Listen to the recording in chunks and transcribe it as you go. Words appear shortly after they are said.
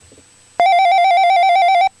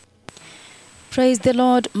Praise the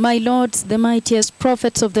Lord, my lords, the mightiest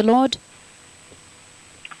prophets of the Lord.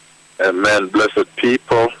 Amen. Blessed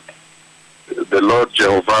people, the Lord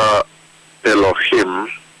Jehovah Elohim,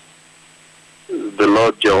 the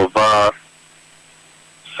Lord Jehovah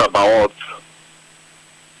Sabaoth,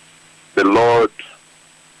 the Lord,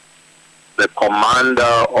 the commander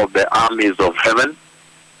of the armies of heaven,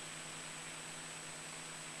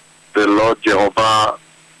 the Lord Jehovah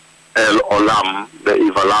El Olam, the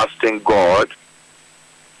everlasting God,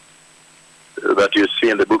 that you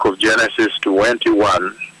see in the book of Genesis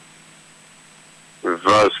 21,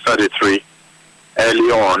 verse 33,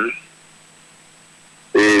 early on,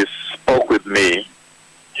 he spoke with me.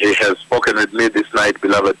 He has spoken with me this night,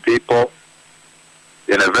 beloved people,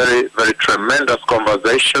 in a very, very tremendous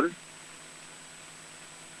conversation,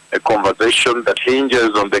 a conversation that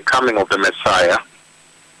hinges on the coming of the Messiah.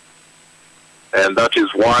 And that is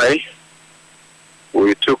why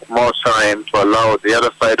we took more time to allow the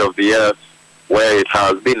other side of the earth, where it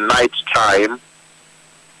has been night time,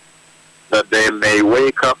 that they may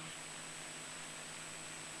wake up,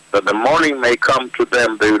 that the morning may come to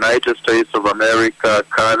them, the United States of America,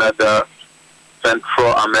 Canada,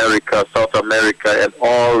 Central America, South America, and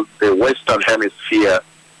all the Western Hemisphere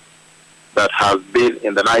that has been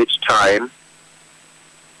in the night time,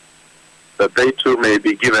 that they too may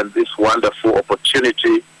be given this wonderful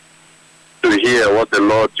opportunity to hear what the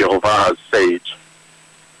Lord Jehovah has said.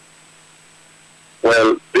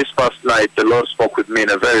 Well, this past night, the Lord spoke with me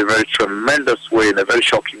in a very, very tremendous way, in a very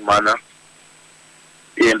shocking manner,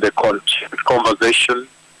 in the conversation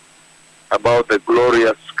about the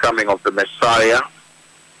glorious coming of the Messiah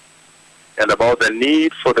and about the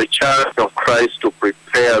need for the Church of Christ to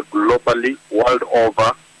prepare globally, world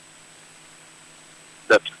over,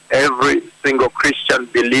 that every single Christian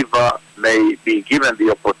believer may be given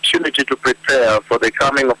the opportunity to prepare for the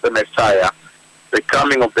coming of the Messiah, the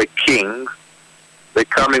coming of the King, the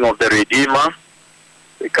coming of the Redeemer,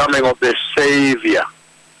 the coming of the Savior,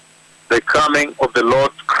 the coming of the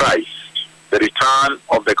Lord Christ, the return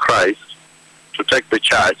of the Christ to take the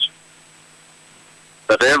church,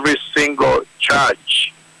 that every single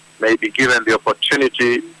church may be given the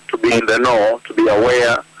opportunity to be in the know, to be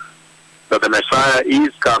aware that the Messiah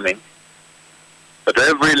is coming, that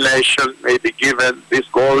every nation may be given this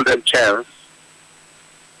golden chance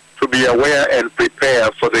to be aware and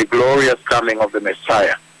prepare for the glorious coming of the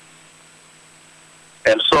Messiah.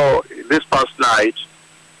 And so, this past night,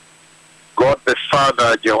 God the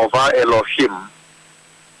Father, Jehovah Elohim,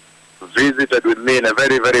 visited with me in a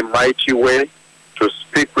very, very mighty way to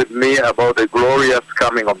speak with me about the glorious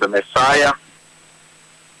coming of the Messiah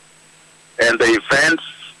and the events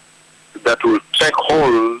that will take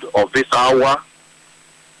hold of this hour,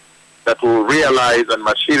 that will realize and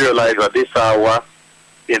materialize at this hour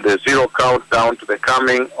in the zero countdown to the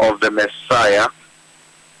coming of the Messiah,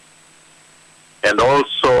 and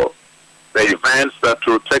also the events that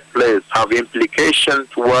will take place have implication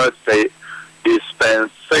towards the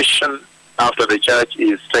dispensation after the church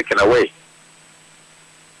is taken away.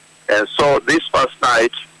 And so this past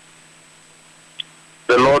night,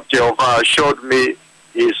 the Lord Jehovah showed me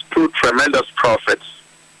his two tremendous prophets.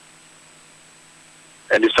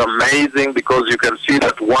 And it's amazing because you can see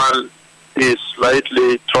that one is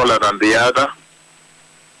slightly taller than the other.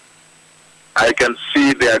 I can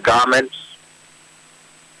see their garments.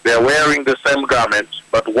 They're wearing the same garment,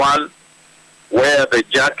 but one where the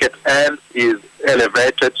jacket end is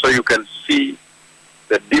elevated, so you can see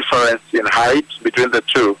the difference in height between the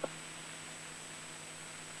two.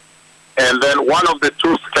 And then one of the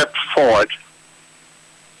two stepped forward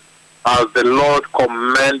as the Lord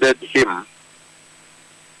commanded him.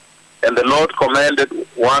 And the Lord commanded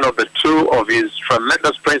one of the two of his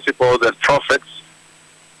tremendous principles and prophets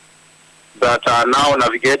that are now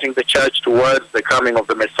navigating the church towards the coming of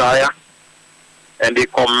the Messiah. And he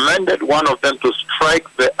commanded one of them to strike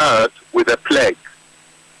the earth with a plague.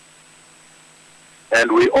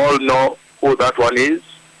 And we all know who that one is.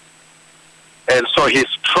 And so he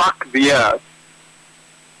struck the earth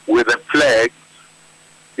with a plague,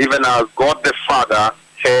 even as God the Father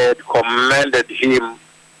had commanded him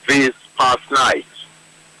this past night.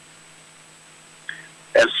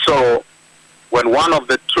 And so when one of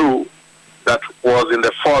the two that was in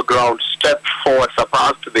the foreground stepped forward,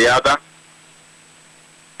 surpassed the other,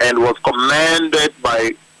 and was commanded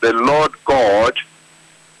by the Lord God,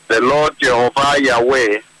 the Lord Jehovah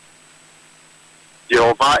Yahweh,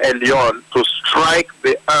 Jehovah Elyon, to strike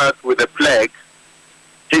the earth with a plague,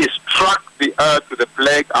 he struck the earth with a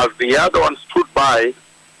plague as the other one stood by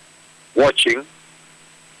watching.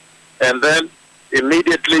 And then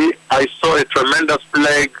immediately I saw a tremendous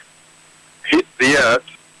plague hit the earth.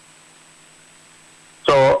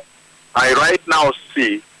 So I right now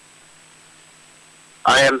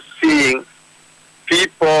I am seeing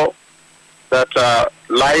people that are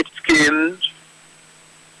light-skinned.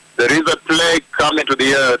 There is a plague coming to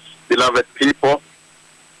the earth, beloved people.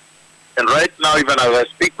 And right now, even as I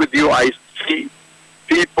speak with you, I see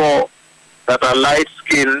people that are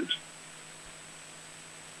light-skinned,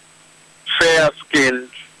 fair-skinned.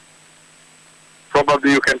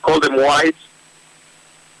 Probably you can call them white.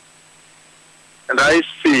 And I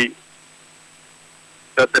see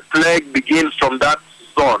that the plague begins from that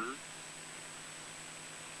zone.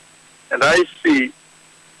 And I see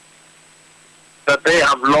that they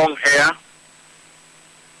have long hair.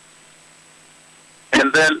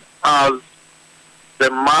 And then as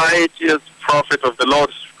the mightiest prophet of the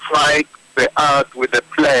Lord strikes the earth with the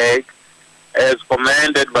plague as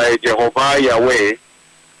commanded by Jehovah Yahweh,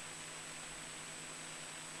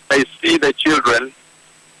 I see the children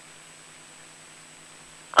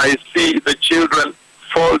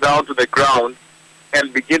fall down to the ground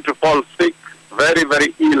and begin to fall sick, very,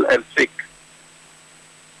 very ill and sick.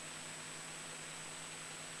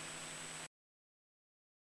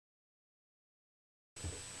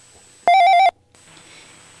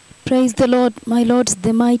 Praise the Lord, my lords,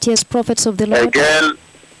 the mightiest prophets of the Lord.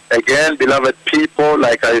 Again, beloved people,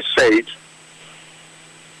 like I said,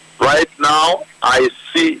 right now I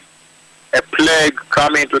see a plague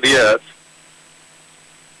coming to the earth,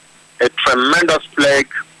 a tremendous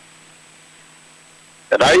plague,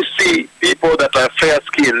 and I see people that are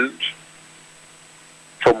fair-skinned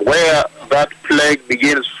from where that plague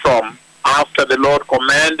begins from, after the Lord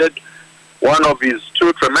commanded one of his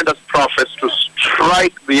two tremendous prophets to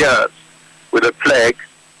strike the earth with a plague.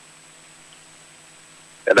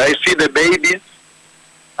 And I see the babies.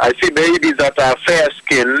 I see babies that are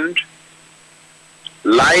fair-skinned,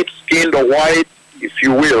 light-skinned or white, if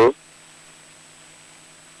you will.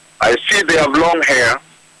 I see they have long hair.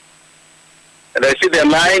 And I see they're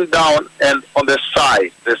lying down and on the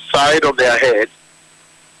side of their head.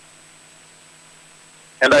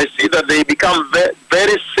 And I see that they become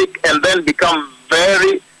very sick and then become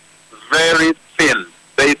very, very thin.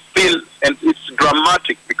 They thin, and it's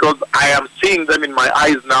dramatic because I am seeing them in my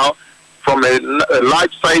eyes now. From a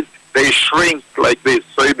large size, they shrink like this.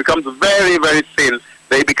 So it becomes very, very thin.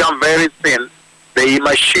 They become very thin. They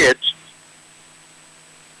emaciate.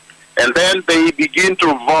 And then they begin to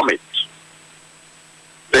vomit.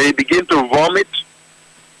 They begin to vomit.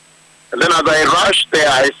 And then as I rush there,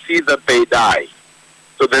 I see that they die.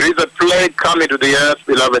 So there is a plague coming to the earth,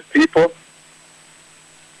 beloved people.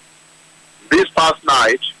 This past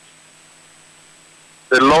night,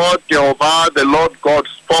 the Lord Jehovah, the Lord God,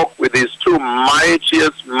 spoke with his two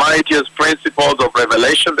mightiest principles of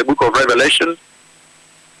Revelation, the book of Revelation,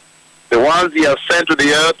 the ones he has sent to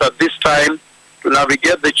the earth at this time to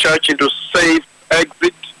navigate the church into safe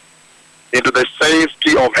exit, into the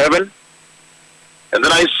safety of heaven. And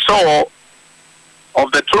then I saw of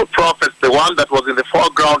the two prophets, the one that was in the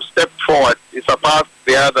foreground stepped forward. He surpassed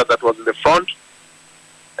the other that was in the front.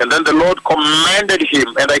 And then the Lord commanded him,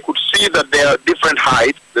 and I could see that they are different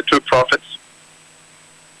heights, the two prophets.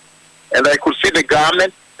 And I could see the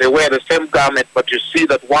garment. They wear the same garment, but you see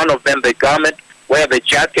that one of them, the garment where the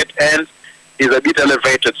jacket ends, is a bit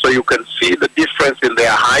elevated. So you can see the difference in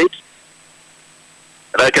their height.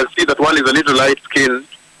 And I can see that one is a little light-skinned.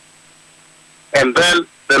 And then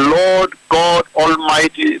the Lord God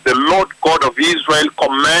Almighty, the Lord God of Israel,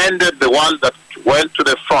 commanded the one that went to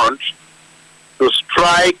the front to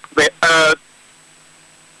strike the earth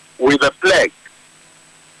with a plague.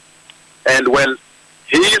 And when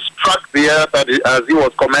he struck the earth as he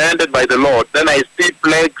was commanded by the Lord, then I see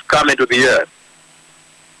plagues coming to the earth.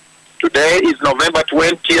 Today is November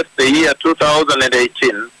 20th, the year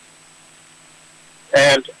 2018.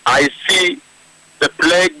 And I see the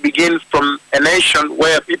plague begins from a nation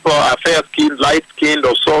where people are fair-skinned, light-skinned,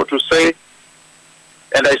 or so to say.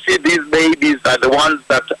 And I see these babies are the ones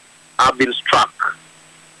that have been struck.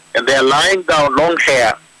 And they are lying down, long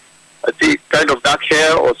hair. I see kind of dark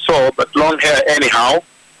hair or so, but long hair anyhow.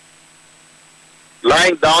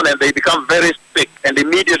 Lying down, and they become very sick and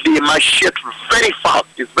immediately emaciate very fast.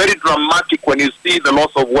 It's very dramatic when you see the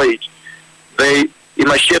loss of weight. They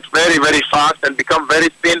emaciate very, very fast and become very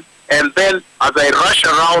thin. And then as I rush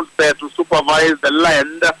around there to supervise the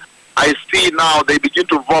land, I see now they begin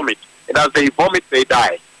to vomit. And as they vomit, they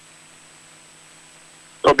die.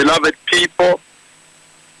 So, beloved people,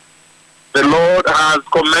 the Lord has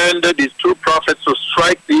commanded his two prophets to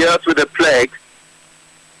strike the earth with a plague.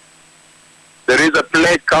 There is a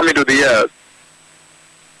plague coming to the earth.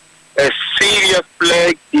 A serious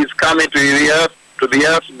plague is coming. coming to the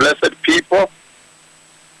earth, blessed people.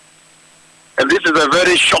 And this is a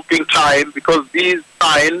very shocking time because these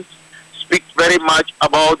signs speak very much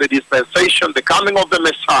about the dispensation, the coming of the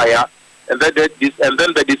Messiah, and then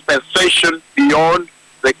the dispensation beyond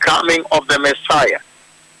the coming of the Messiah.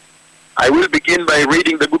 I will begin by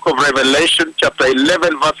reading the book of Revelation, chapter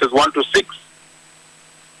 11, verses 1 to 6,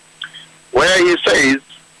 where he says,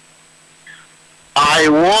 I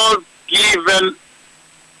was given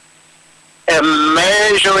a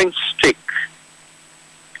measuring stick.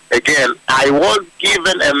 Again, I was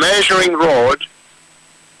given a measuring rod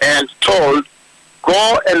and told,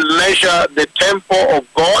 go and measure the temple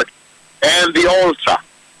of God and the altar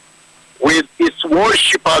with its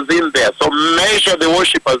worshippers in there. So measure the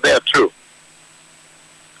worshippers there too.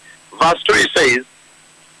 Verse 3 says,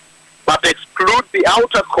 but exclude the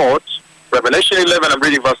outer court. Revelation 11, I'm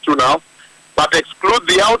reading verse 2 now. But exclude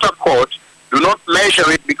the outer court. Do not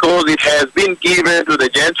measure it because it has been given to the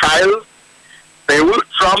Gentiles. They will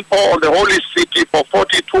trample on the holy city for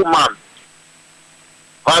 42 months.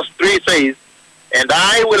 Verse 3 says, and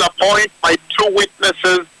I will appoint my 2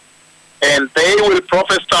 witnesses, and they will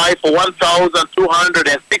prophesy for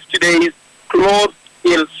 1,260 days, clothed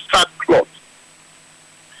in sackcloth.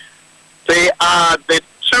 They are the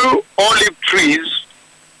 2 olive trees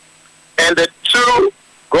and the 2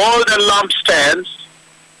 golden lampstands.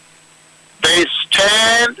 They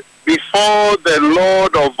stand before the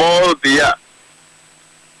Lord of all the earth.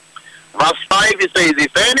 Verse 5, it says,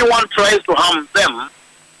 if anyone tries to harm them,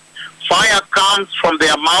 fire comes from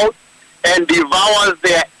their mouth and devours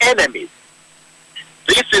their enemies.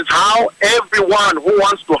 This is how everyone who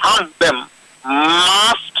wants to harm them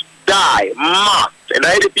must die. Must. And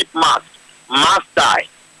I repeat, must die.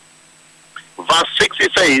 Verse 6,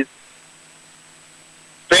 it says,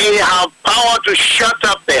 they have power to shut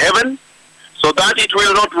up the heavens so that it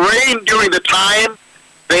will not rain during the time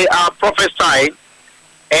they are prophesying,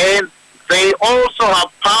 and they also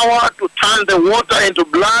have power to turn the water into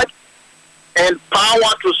blood and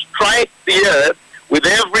power to strike the earth with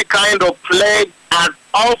every kind of plague as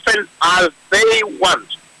often as they want,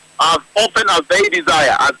 as often as they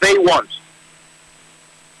desire, as they want.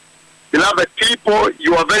 Beloved people,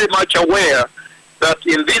 you are very much aware that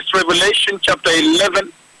in this Revelation chapter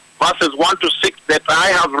 11, verses 1 to 6 that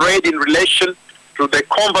I have read in relation to the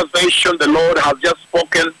conversation the Lord has just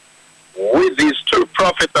spoken with these 2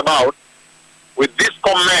 prophets about, with this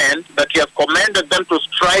command that he has commanded them to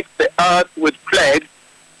strike the earth with plague,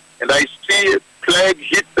 and I see plague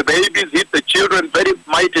hit the babies, hit the children very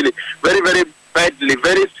mightily, very, very badly,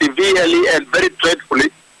 very severely, and very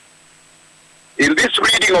dreadfully. In this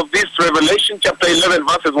reading of this Revelation chapter 11,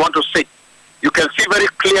 verses 1 to 6, you can see very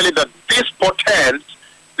clearly that this portends,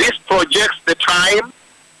 this projects the time,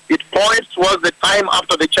 it points towards the time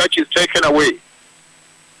after the church is taken away.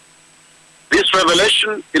 This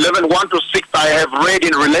Revelation 11, 1 to 6, I have read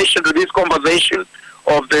in relation to this conversation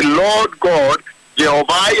of the Lord God,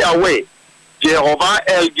 Jehovah Yahweh, Jehovah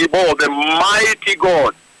El Gibor, the mighty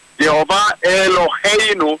God, Jehovah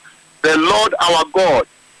Eloheinu, the Lord our God,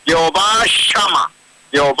 Jehovah Shammah,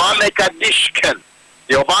 Jehovah Mekadishken,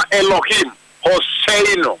 Jehovah Elohim,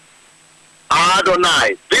 Hoseinu,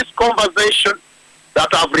 Adonai. This conversation that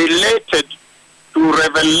I've related to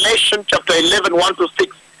Revelation chapter 11, 1 to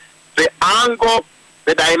 6, the angle,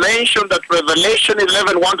 the dimension that Revelation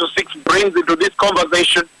 11, 1 to 6 brings into this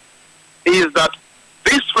conversation is that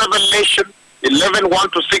this Revelation 11,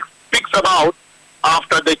 1 to 6 speaks about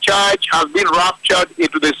after the church has been raptured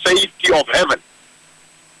into the safety of heaven.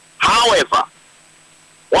 However,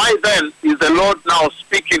 why then is the Lord now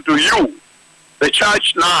speaking to you, the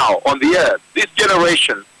church now on the earth, this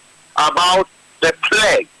generation, about the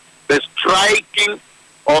plague, the striking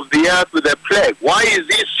of the earth with a plague? Why is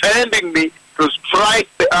he sending me to strike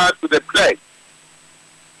the earth with a plague?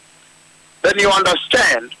 Then you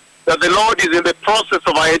understand that the Lord is in the process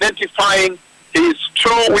of identifying his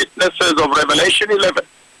 2 witnesses of Revelation 11.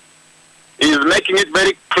 He is making it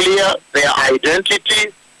very clear their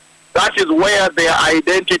identity. That is where their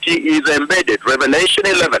identity is embedded. Revelation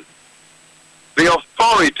 11. The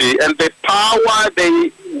authority and the power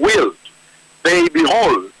they wield, they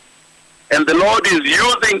behold. And the Lord is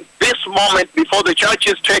using this moment before the church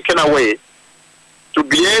is taken away to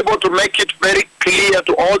be able to make it very clear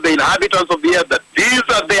to all the inhabitants of the earth that these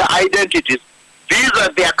are their identities, these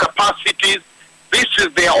are their capacities, this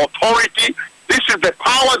is their authority, this is the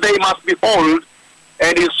power they must behold.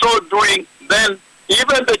 And in so doing, then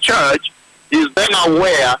even the church is then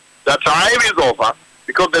aware that time is over,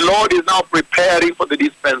 because the Lord is now preparing for the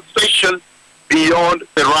dispensation beyond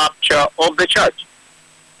the rapture of the church.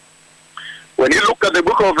 when you look at the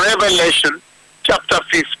book of Revelation, chapter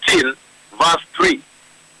 15, verse 3.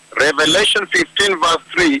 Revelation 15, verse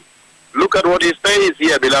 3. Look at what he says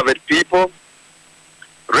here, beloved people.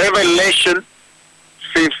 Revelation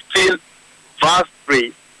 15, verse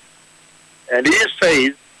 3. And he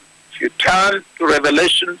says, if you turn to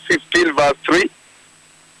Revelation 15, verse 3,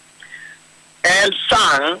 and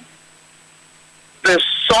sang the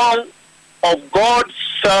song of God's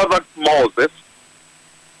servant Moses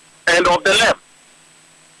and of the Lamb.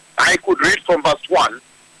 I could read from verse 1.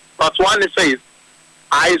 Verse 1 it says,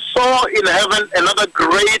 I saw in heaven another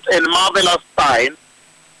great and marvelous sign,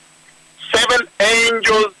 7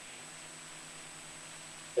 angels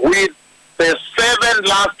with the 7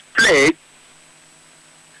 last plagues,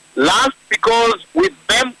 last because with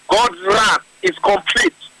them God's wrath is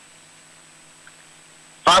complete.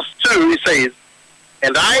 Verse 2 it says,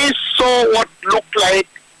 and I saw what looked like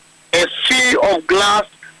a sea of glass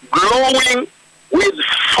glowing with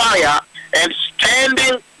fire and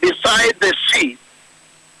standing beside the sea.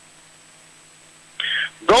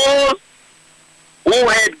 Those who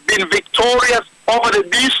had been victorious over the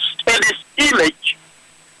beast and his image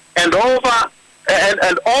and over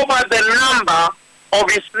the number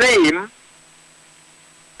of his name,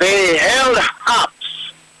 they held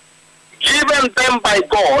harps given them by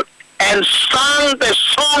God and sang the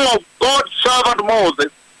song of God's servant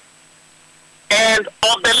Moses and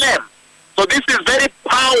of the Lamb. So this is very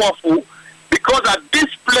powerful, because at this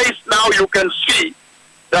place now you can see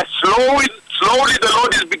that slowly the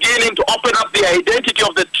Lord is beginning to open up the identity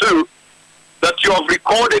of the two that you have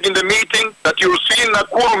recorded in the meeting, that you'll see in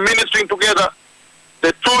Nakuru ministering together,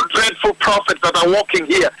 the two dreadful prophets that are walking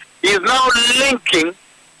here. He is now linking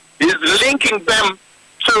them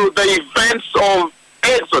to the events of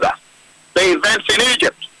Exodus, the events in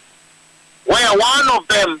Egypt, where one of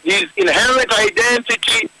them, his inherent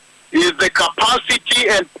identity, is the capacity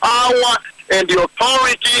and power and the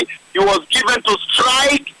authority he was given to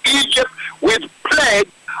strike Egypt with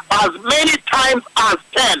plagues as many times as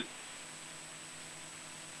 10.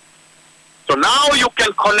 So now you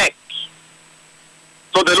can connect.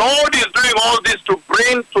 So the Lord is doing all this to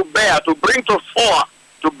bring to bear, to bring to fore,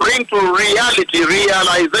 to bring to reality,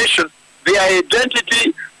 realization, the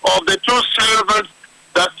identity of the two servants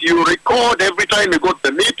that you record every time you go to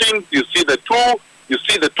the meetings. You see the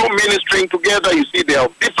two ministering together. You see they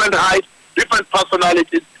have different heights, different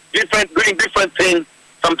personalities, doing different things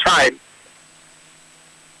sometimes.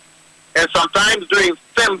 And sometimes doing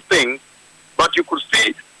same thing, but you could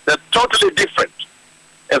see they're totally different.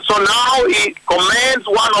 And so now he commands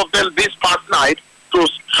one of them this past night to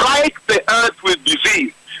strike the earth with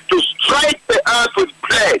disease, to strike the earth with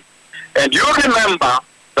plague. And you remember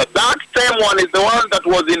that same one is the one that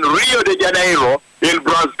was in Rio de Janeiro in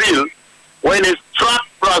Brazil, when he struck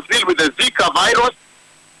Brazil with the Zika virus,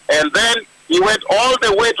 and then he went all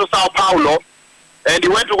the way to Sao Paulo, and he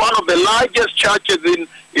went to one of the largest churches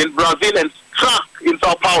in Brazil and struck in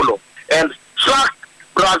Sao Paulo, and struck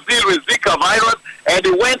Brazil with Zika virus, and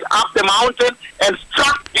he went up the mountain and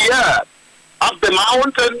struck the earth, up the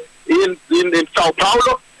mountain in Sao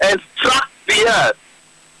Paulo, and struck the earth.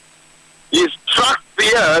 He struck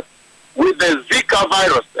the earth with the Zika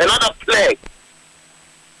virus, another plague.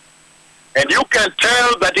 And you can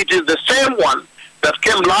tell that it is the same one that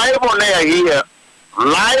came live on air here,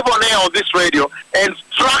 live on air on this radio, and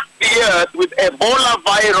struck the earth with Ebola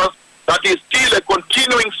virus that is still a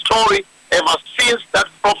continuing story ever since that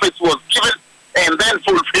prophecy was given and then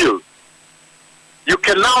fulfilled. You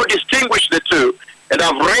can now distinguish the two, and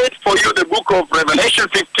I've read for you the book of Revelation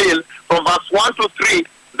 15 from verse 1 to 3.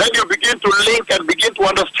 Then you begin to link and begin to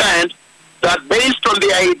understand that based on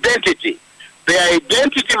the identity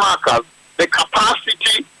markers, the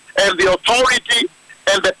capacity and the authority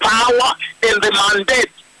and the power and the mandate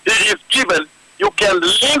he is given, you can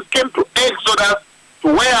link him to Exodus, to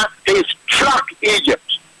where he struck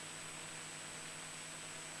Egypt.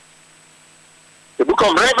 The book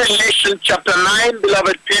of Revelation chapter 9,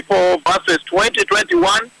 beloved people, verses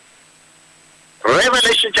 20-21.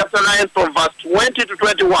 Revelation chapter 9 from verse 20 to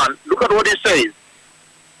 21. Look at what it says.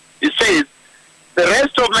 It says, the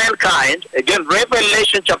rest of mankind, again,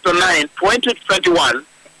 Revelation chapter 9, 20 to 21.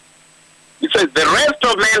 It says, the rest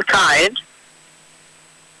of mankind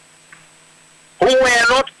who were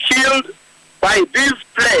not killed by this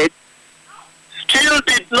plague still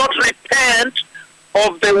did not repent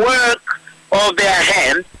of the work of their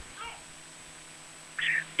hands.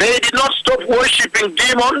 They did not stop worshipping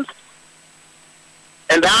demons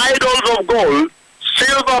and idols of gold,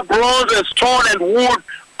 silver, bronze, and stone, and wood,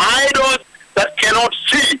 idols that cannot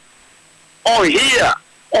see, or hear,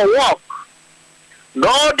 or walk.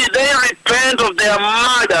 Nor did they repent their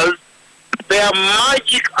murders, their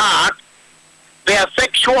magic art, their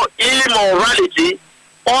sexual immorality,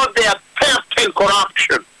 or their theft and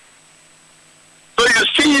corruption. So you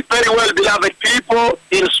see very well, beloved people,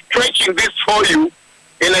 in stretching this for you,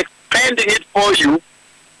 in expanding it for you,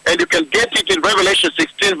 and you can get it in Revelation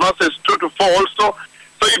 16 verses 2 to 4 also.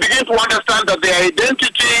 So you begin to understand that the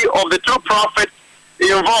identity of the two prophets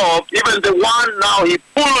involved, even the one now he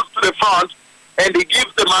pulls to the front and he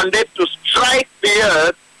gives the mandate to strike the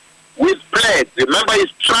earth with plagues. Remember, he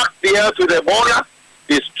struck the earth with Ebola,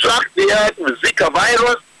 he struck the earth with Zika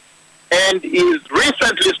virus, and he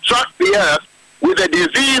recently struck the earth with a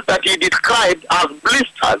disease that he described as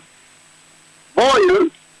blisters,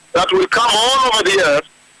 boils that will come all over the earth,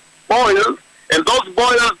 boils, and those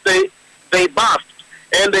boils, they burst,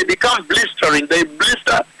 and they become blistering. They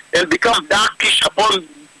blister and become darkish upon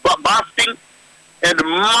bursting, and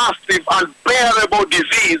massive, unbearable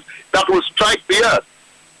disease that will strike the earth.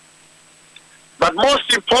 But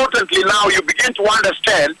most importantly now, you begin to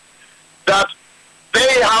understand that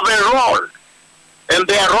they have a role, and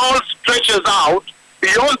their role stretches out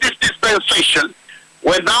beyond this dispensation,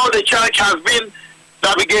 when now the church has been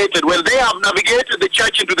navigated, when they have navigated the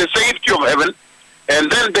church into the safety of heaven,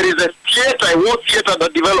 and then there is a theater, a war theater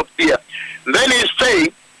that develops here. And then he's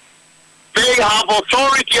saying they have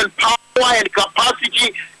authority and power and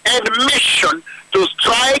capacity and mission to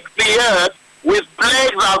strike the earth with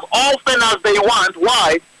plagues as often as they want.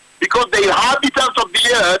 Why? Because the inhabitants of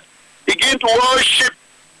the earth begin to worship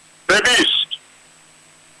the beast.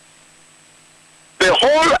 The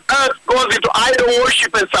whole earth goes into idol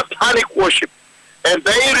worship and satanic worship, and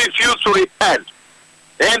they refuse to repent.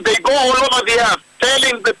 And they go all over the earth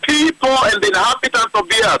telling the people and the inhabitants of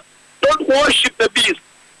the earth, don't worship the beast.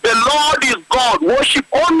 The Lord is God. Worship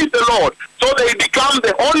only the Lord. So they become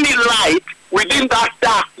the only light within that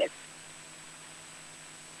darkness.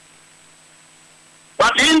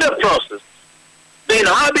 But in the process, the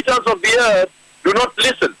inhabitants of the earth do not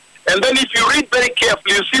listen. And then if you read very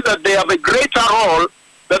carefully, you see that they have a greater role,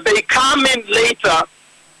 that they come in later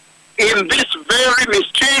in this very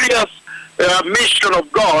mysterious mission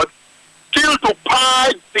of God, still to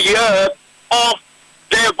purge the earth of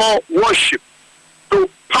devil worship, to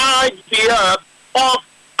purge the earth of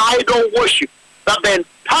idol worship, that the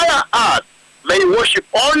entire earth may worship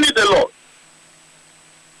only the Lord.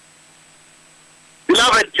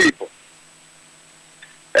 Beloved people,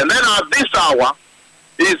 and then at this hour,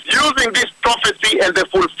 he is using this prophecy and the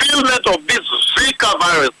fulfillment of this Zika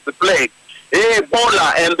virus, the plague,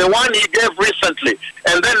 Ebola, and the one he gave recently,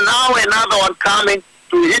 and then now another one coming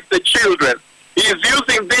to hit the children. He is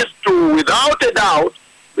using this to, without a doubt,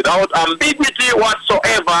 without ambiguity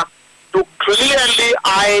whatsoever, to clearly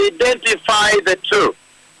identify the two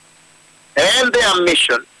and their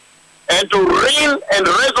mission, and to ring and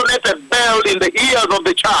resonate a bell in the ears of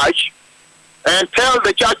the church and tell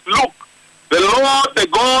the church, look, the Lord, the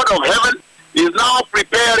God of heaven, is now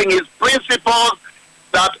preparing his principles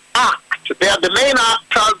that act. They are the main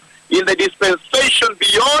actors in the dispensation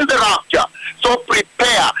beyond the rapture. So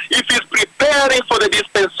prepare. If he's preparing for the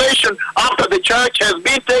dispensation after the church has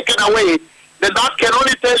been taken away, then that can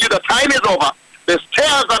only tell you the time is over. The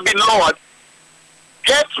stairs have been lowered.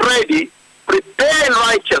 Get ready. Prepare in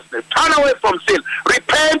righteousness. Turn away from sin.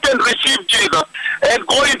 Repent and receive Jesus. And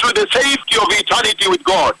go into the safety of eternity with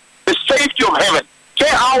God. The safety of heaven.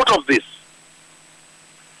 Get out of this.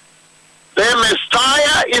 The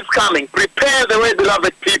Messiah is coming. Prepare the way,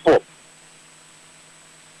 beloved people.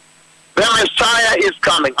 The Messiah is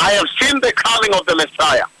coming. I have seen the coming of the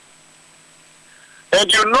Messiah.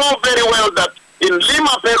 And you know very well that in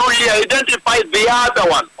Lima, Peru, he identified the other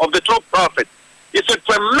one of the two prophets. It's a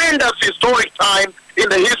tremendous historic time in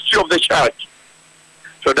the history of the church.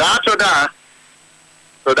 Toda, Toda,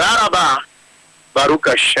 Toda Rabba, Baruch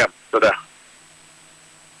Hashem, Toda.